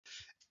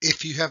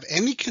If you have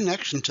any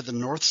connection to the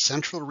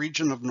north-central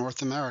region of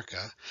North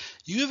America,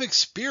 you have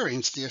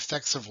experienced the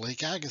effects of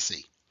Lake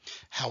Agassiz.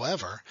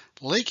 However,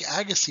 Lake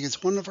Agassiz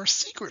is one of our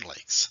secret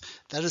lakes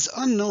that is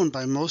unknown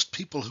by most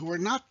people who are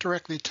not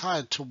directly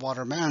tied to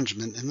water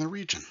management in the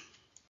region.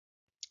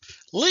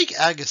 Lake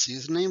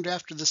Agassiz is named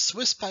after the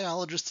Swiss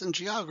biologist and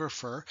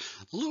geographer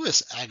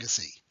Louis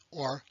Agassiz,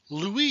 or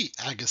Louis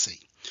Agassiz,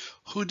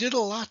 who did a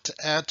lot to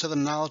add to the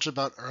knowledge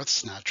about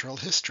Earth's natural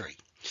history.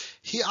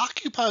 He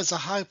occupies a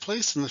high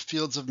place in the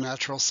fields of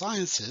natural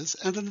sciences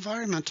and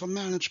environmental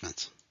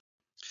management.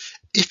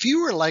 If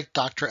you were like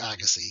Dr.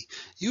 Agassiz,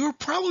 you are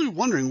probably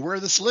wondering where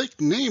this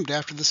lake named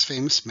after this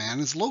famous man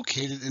is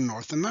located in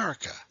North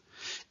America.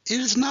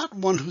 It is not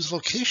one whose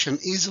location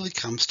easily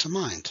comes to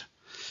mind.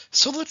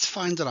 So let's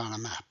find it on a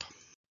map.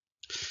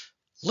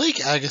 Lake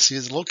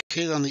Agassiz is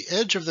located on the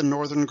edge of the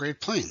northern Great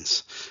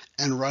Plains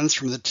and runs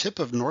from the tip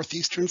of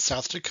northeastern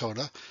South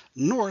Dakota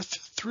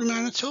north through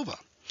Manitoba,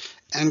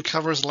 and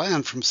covers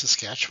land from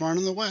Saskatchewan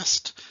in the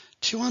west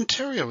to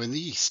Ontario in the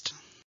east.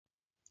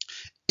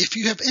 If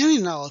you have any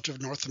knowledge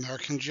of North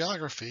American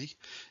geography,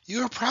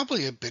 you are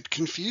probably a bit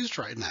confused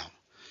right now.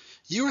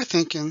 You are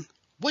thinking,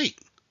 wait,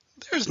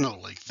 there's no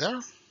lake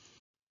there.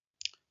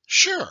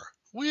 Sure,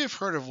 we have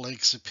heard of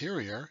Lake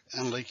Superior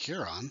and Lake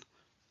Huron.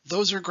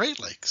 Those are Great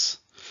Lakes.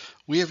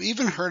 We have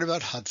even heard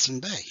about Hudson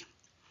Bay.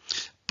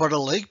 But a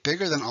lake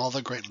bigger than all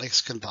the Great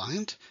Lakes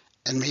combined,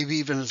 and maybe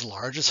even as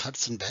large as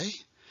Hudson Bay?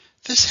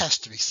 This has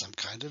to be some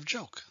kind of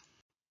joke.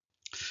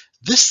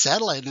 This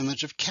satellite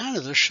image of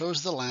Canada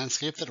shows the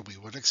landscape that we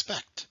would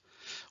expect.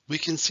 We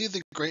can see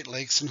the Great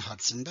Lakes in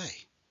Hudson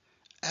Bay.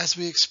 As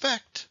we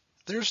expect,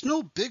 there's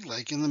no big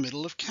lake in the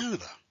middle of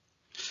Canada.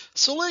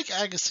 So Lake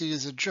Agassiz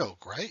is a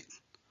joke, right?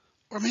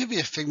 Or maybe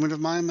a figment of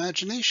my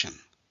imagination.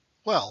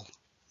 Well,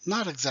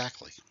 not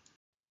exactly.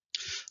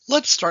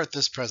 Let's start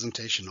this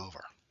presentation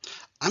over.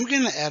 I'm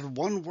going to add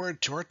one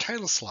word to our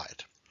title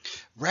slide.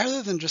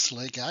 Rather than just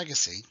Lake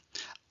Agassiz,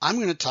 I'm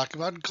going to talk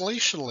about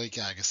Glacial Lake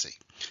Agassiz,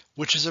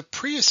 which is a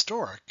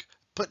prehistoric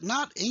but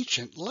not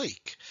ancient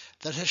lake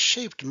that has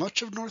shaped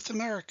much of North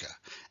America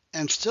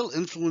and still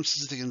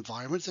influences the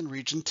environment and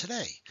region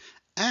today,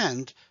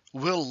 and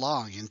will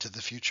long into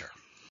the future.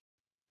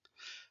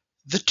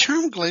 The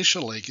term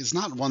glacial lake is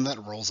not one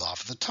that rolls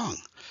off the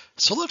tongue,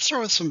 so let's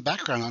start with some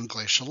background on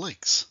glacial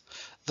lakes.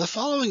 The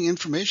following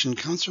information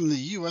comes from the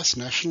U.S.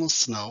 National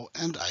Snow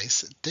and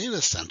Ice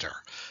Data Center,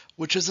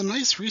 which is a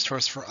nice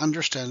resource for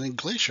understanding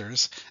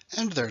glaciers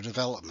and their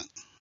development.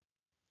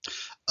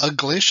 A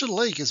glacial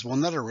lake is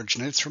one that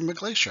originates from a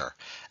glacier.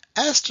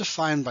 As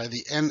defined by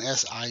the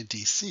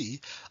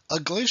NSIDC, a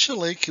glacial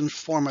lake can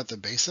form at the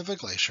base of a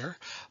glacier,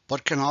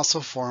 but can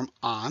also form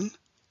on,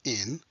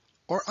 in,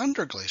 or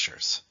under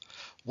glaciers.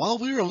 While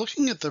we are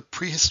looking at the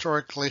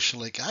prehistoric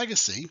glacial Lake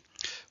Agassiz,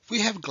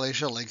 we have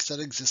glacial lakes that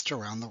exist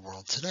around the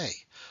world today,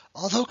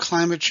 although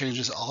climate change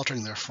is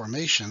altering their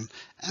formation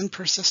and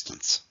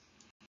persistence.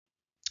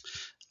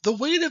 The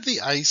weight of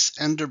the ice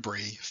and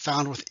debris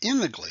found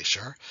within a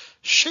glacier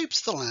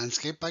shapes the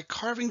landscape by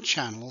carving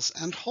channels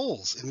and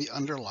holes in the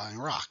underlying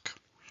rock.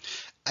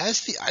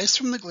 As the ice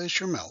from the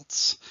glacier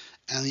melts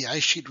and the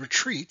ice sheet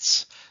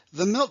retreats,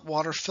 the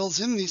meltwater fills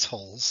in these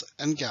holes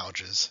and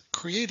gouges,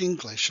 creating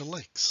glacial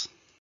lakes.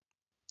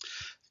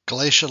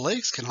 Glacial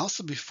lakes can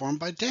also be formed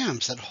by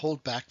dams that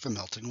hold back the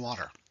melting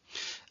water.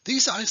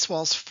 These ice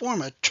walls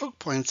form at choke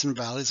points in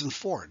valleys and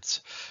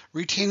fords,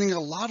 retaining a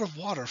lot of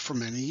water for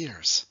many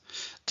years.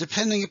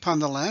 Depending upon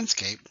the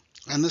landscape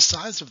and the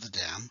size of the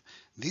dam,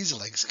 these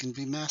lakes can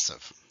be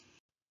massive.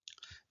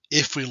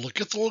 If we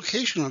look at the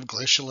location of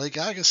Glacial Lake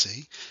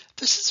Agassiz,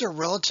 this is a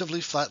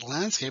relatively flat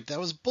landscape that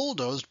was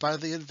bulldozed by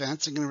the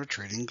advancing and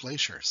retreating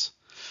glaciers.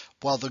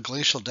 While the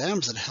glacial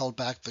dams that held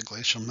back the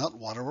glacial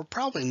meltwater were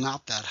probably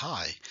not that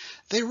high,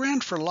 they ran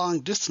for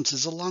long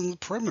distances along the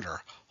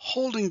perimeter,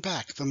 holding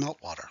back the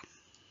meltwater.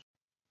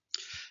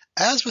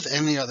 As with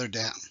any other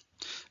dam,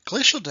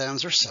 glacial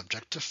dams are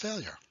subject to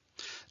failure.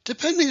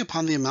 Depending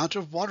upon the amount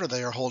of water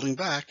they are holding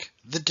back,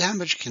 the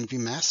damage can be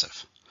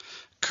massive.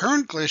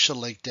 Current glacial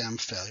lake dam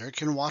failure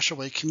can wash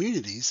away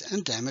communities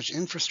and damage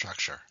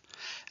infrastructure.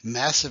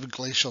 Massive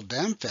glacial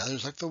dam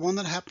failures like the one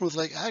that happened with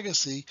Lake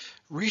Agassiz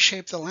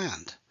reshape the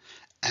land,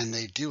 and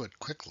they do it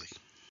quickly.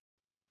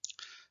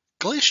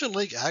 Glacial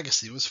Lake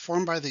Agassiz was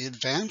formed by the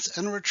advance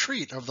and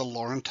retreat of the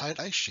Laurentide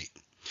ice sheet.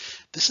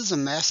 This is a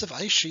massive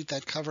ice sheet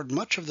that covered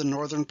much of the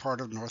northern part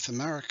of North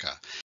America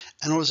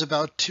and was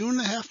about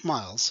 2.5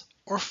 miles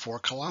or 4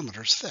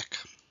 kilometers thick.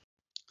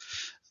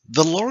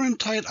 The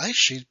Laurentide ice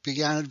sheet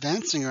began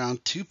advancing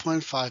around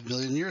 2.5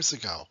 million years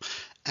ago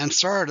and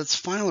started its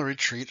final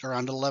retreat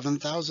around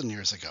 11,000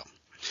 years ago.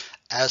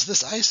 As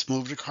this ice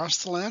moved across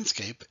the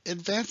landscape,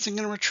 advancing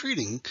and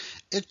retreating,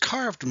 it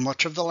carved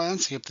much of the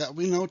landscape that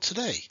we know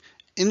today,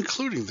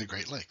 including the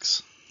Great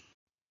Lakes.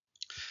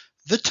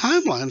 The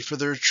timeline for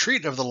the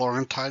retreat of the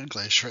Laurentide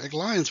Glacier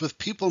aligns with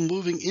people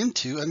moving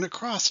into and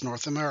across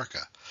North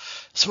America,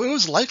 so it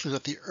was likely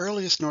that the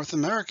earliest North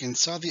Americans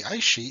saw the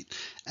ice sheet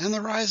and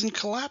the rise and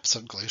collapse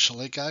of Glacial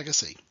Lake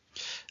Agassiz.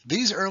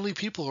 These early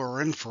people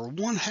were in for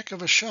one heck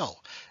of a show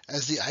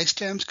as the ice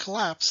dams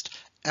collapsed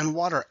and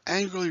water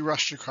angrily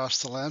rushed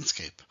across the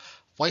landscape,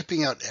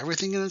 wiping out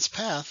everything in its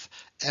path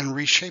and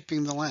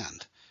reshaping the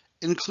land,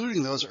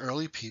 including those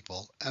early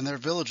people and their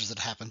villages that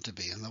happened to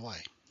be in the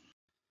way.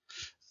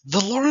 The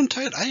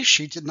Laurentide ice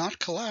sheet did not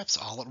collapse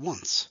all at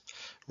once.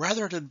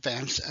 Rather, it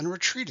advanced and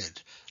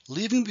retreated,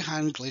 leaving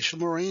behind glacial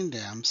moraine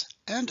dams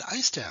and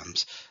ice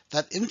dams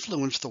that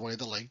influenced the way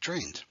the lake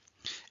drained.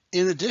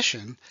 In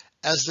addition,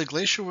 as the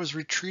glacier was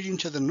retreating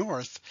to the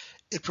north,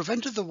 it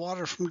prevented the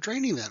water from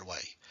draining that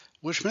way,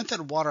 which meant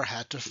that water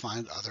had to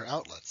find other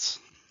outlets.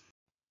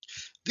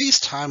 These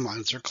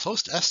timelines are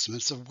close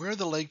estimates of where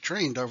the lake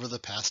drained over the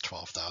past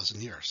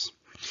 12,000 years.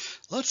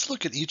 Let's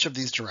look at each of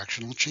these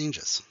directional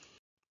changes.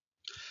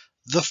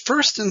 The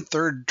first and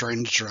third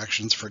drainage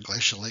directions for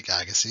Glacial Lake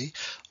Agassiz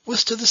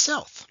was to the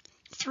south,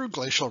 through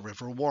Glacial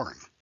River Warren.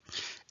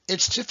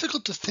 It's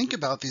difficult to think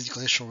about these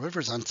glacial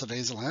rivers on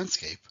today's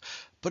landscape,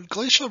 but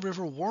Glacial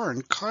River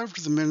Warren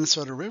carved the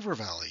Minnesota River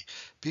Valley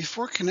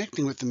before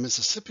connecting with the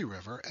Mississippi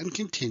River and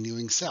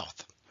continuing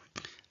south.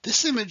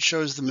 This image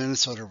shows the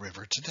Minnesota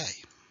River today.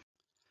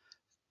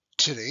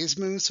 Today's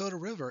Minnesota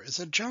River is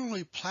a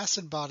generally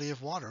placid body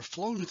of water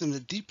flowing within a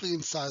deeply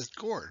incised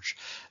gorge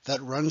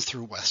that runs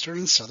through western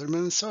and southern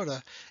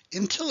Minnesota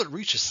until it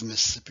reaches the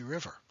Mississippi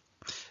River.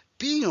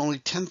 Being only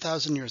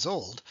 10,000 years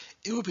old,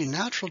 it would be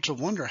natural to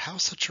wonder how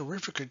such a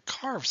river could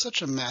carve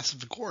such a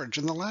massive gorge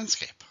in the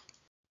landscape.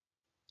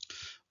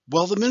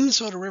 Well, the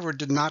Minnesota River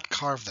did not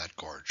carve that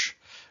gorge.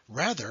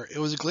 Rather, it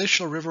was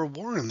Glacial River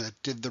Warren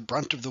that did the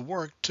brunt of the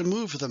work to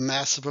move the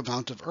massive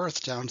amount of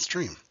earth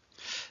downstream.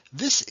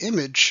 This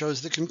image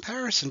shows the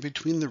comparison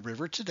between the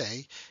river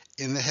today,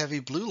 in the heavy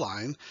blue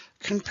line,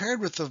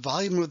 compared with the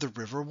volume of the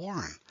River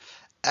Warren.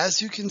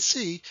 As you can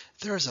see,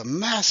 there is a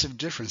massive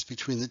difference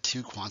between the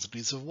two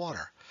quantities of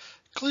water.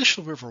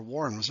 Glacial River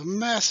Warren was a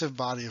massive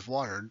body of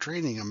water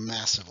draining a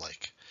massive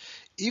lake.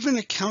 Even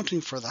accounting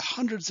for the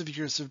hundreds of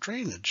years of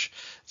drainage,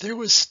 there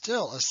was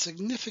still a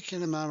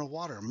significant amount of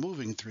water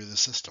moving through the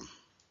system.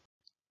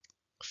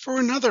 For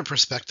another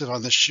perspective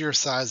on the sheer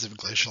size of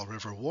Glacial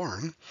River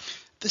Warren,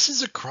 this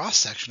is a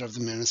cross-section of the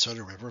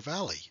Minnesota River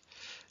Valley.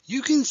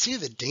 You can see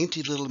the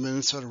dainty little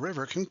Minnesota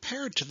River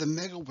compared to the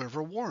mega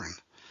River Warren.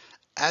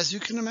 As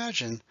you can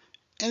imagine,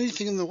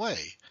 anything in the way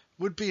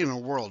would be in a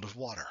world of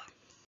water.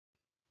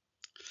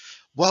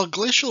 While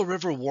Glacial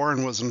River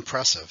Warren was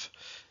impressive,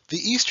 the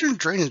eastern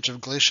drainage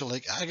of Glacial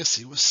Lake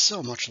Agassiz was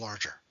so much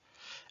larger.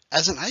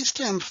 As an ice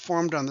dam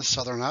formed on the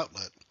southern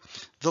outlet,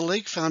 the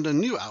lake found a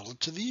new outlet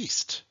to the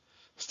east,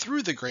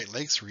 through the Great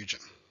Lakes region.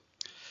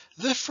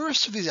 The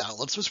first of these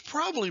outlets was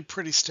probably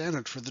pretty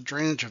standard for the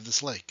drainage of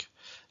this lake.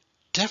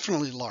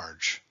 Definitely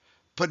large,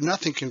 but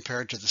nothing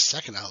compared to the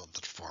second outlet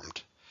that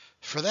formed.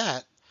 For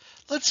that,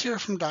 let's hear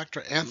from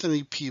Dr.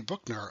 Anthony P.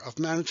 Buchner of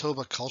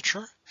Manitoba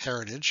Culture,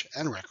 Heritage,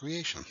 and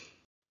Recreation.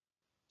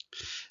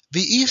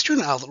 The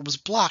eastern outlet was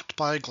blocked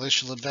by a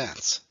glacial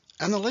advance,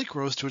 and the lake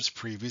rose to its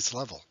previous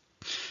level.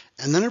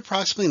 And then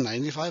approximately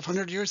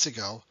 9,500 years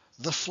ago,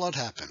 the flood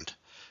happened.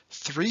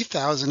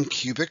 3,000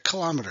 cubic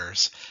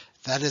kilometers,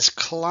 that is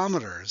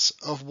kilometers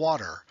of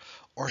water,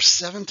 or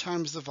 7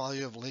 times the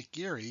volume of Lake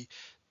Erie,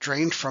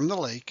 drained from the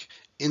lake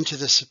into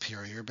the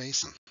Superior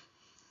Basin.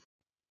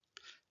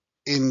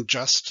 In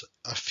just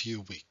a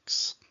few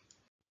weeks.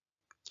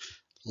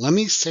 Let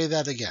me say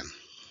that again.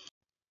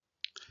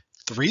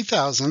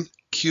 3,000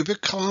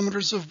 cubic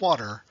kilometers of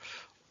water,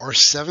 or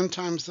 7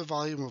 times the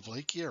volume of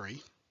Lake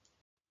Erie,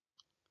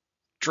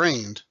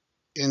 drained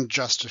in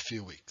just a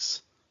few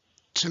weeks.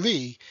 To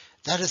me,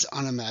 that is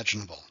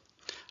unimaginable.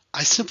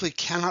 I simply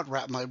cannot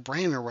wrap my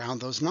brain around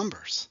those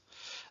numbers.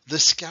 The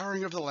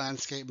scouring of the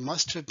landscape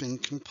must have been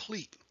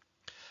complete.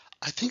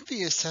 I think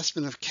the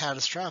assessment of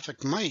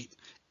catastrophic might,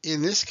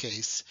 in this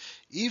case,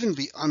 even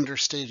be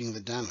understating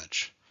the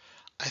damage.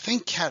 I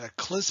think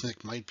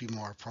cataclysmic might be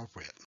more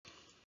appropriate.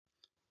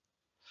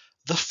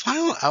 The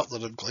final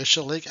outlet of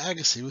Glacial Lake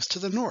Agassiz was to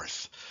the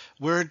north,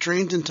 where it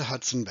drained into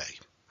Hudson Bay.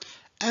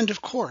 And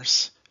of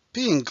course,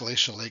 being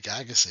Glacial Lake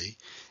Agassiz,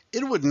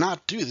 it would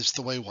not do this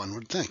the way one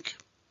would think.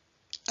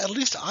 At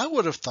least I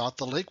would have thought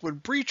the lake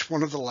would breach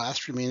one of the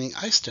last remaining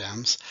ice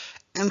dams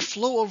and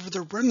flow over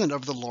the remnant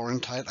of the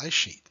Laurentide ice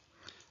sheet.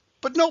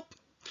 But nope,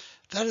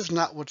 that is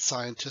not what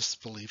scientists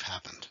believe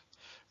happened.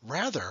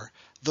 Rather,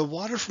 the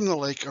water from the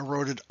lake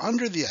eroded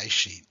under the ice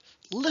sheet,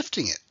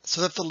 lifting it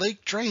so that the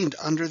lake drained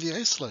under the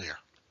ice layer.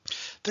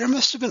 There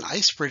must have been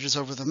ice bridges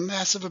over the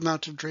massive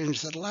amount of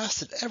drainage that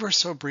lasted ever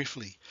so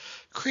briefly,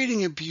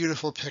 creating a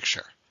beautiful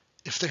picture,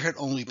 if there had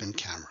only been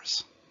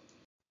cameras.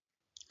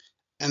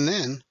 And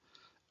then,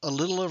 a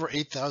little over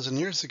 8,000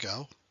 years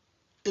ago,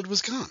 it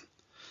was gone,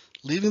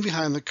 leaving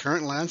behind the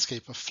current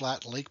landscape of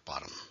flat lake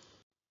bottom.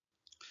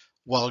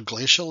 While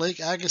Glacial Lake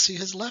Agassiz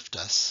has left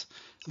us,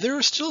 there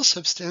are still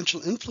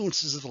substantial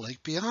influences of the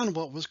lake beyond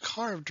what was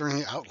carved during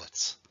the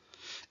outlets.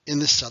 In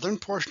the southern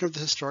portion of the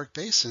historic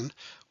basin,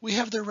 we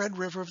have the Red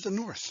River of the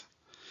North.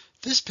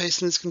 This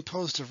basin is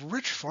composed of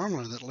rich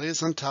farmland that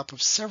lays on top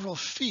of several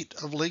feet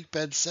of lake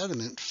bed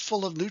sediment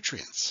full of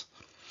nutrients.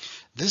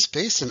 This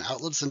basin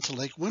outlets into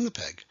Lake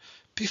Winnipeg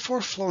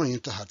before flowing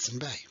into Hudson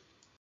Bay.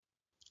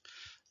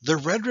 The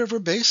Red River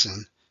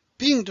Basin,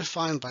 being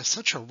defined by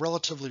such a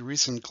relatively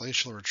recent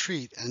glacial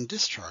retreat and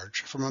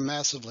discharge from a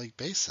massive lake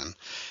basin,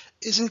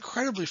 is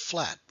incredibly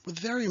flat with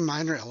very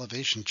minor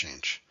elevation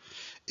change.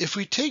 If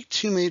we take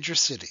two major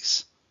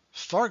cities,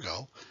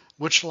 Fargo,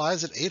 which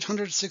lies at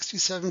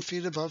 867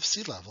 feet above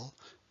sea level,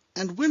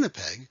 and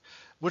Winnipeg,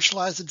 which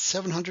lies at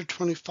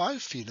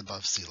 725 feet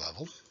above sea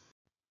level,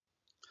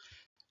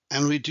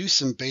 and we do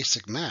some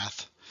basic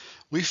math,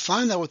 we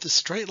find that with the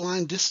straight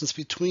line distance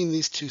between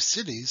these two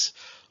cities,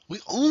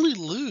 we only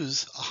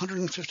lose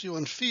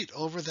 151 feet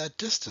over that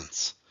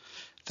distance.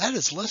 That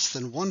is less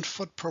than 1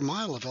 foot per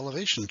mile of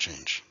elevation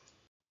change.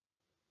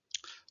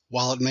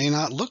 While it may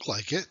not look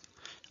like it,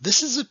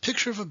 this is a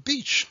picture of a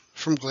beach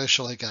from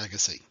Glacial Lake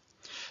Agassiz.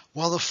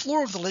 While the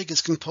floor of the lake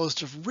is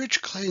composed of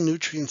rich clay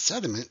nutrient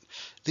sediment,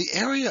 the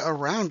area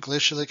around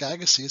Glacial Lake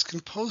Agassiz is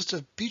composed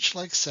of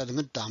beach-like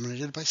sediment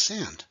dominated by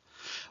sand.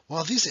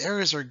 While these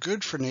areas are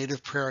good for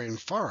native prairie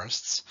and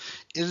forests,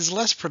 it is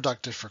less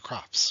productive for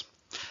crops.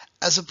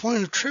 As a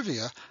point of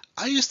trivia,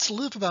 I used to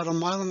live about 1.5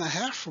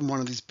 miles from one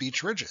of these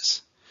beach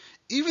ridges.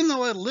 Even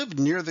though I lived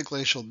near the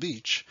glacial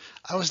beach,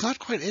 I was not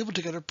quite able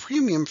to get a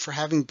premium for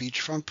having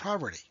beachfront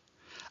property.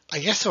 I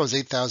guess I was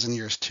 8,000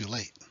 years too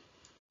late.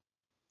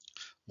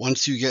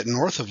 Once you get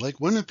north of Lake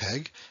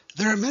Winnipeg,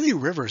 there are many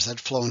rivers that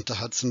flow into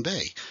Hudson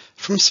Bay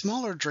from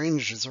smaller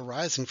drainages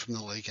arising from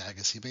the Lake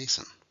Agassiz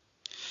Basin.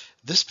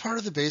 This part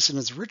of the basin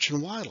is rich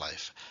in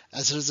wildlife,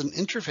 as it is an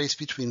interface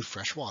between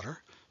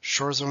freshwater,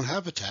 shore zone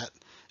habitat,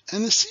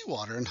 and the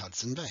seawater in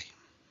Hudson Bay.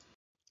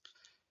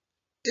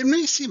 It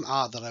may seem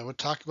odd that I would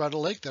talk about a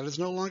lake that is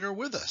no longer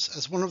with us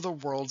as one of the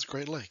world's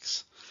Great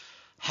Lakes.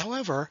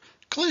 However,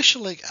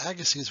 Glacial Lake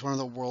Agassiz is one of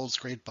the world's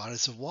great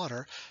bodies of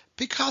water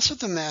because of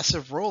the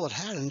massive role it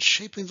had in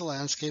shaping the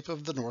landscape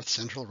of the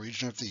north-central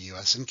region of the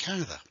U.S. and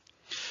Canada.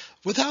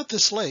 Without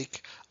this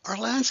lake, our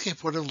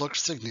landscape would have looked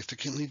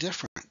significantly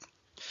different.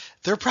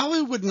 There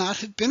probably would not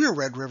have been a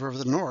Red River of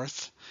the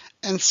North,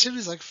 and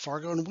cities like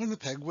Fargo and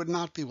Winnipeg would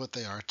not be what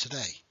they are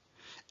today.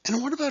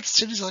 And what about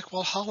cities like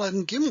Walhalla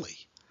and Gimli?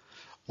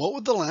 What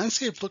would the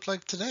landscape look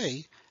like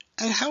today,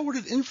 and how would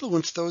it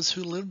influence those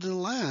who lived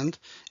in land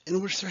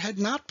in which there had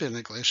not been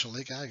a Glacial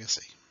Lake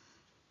Agassiz?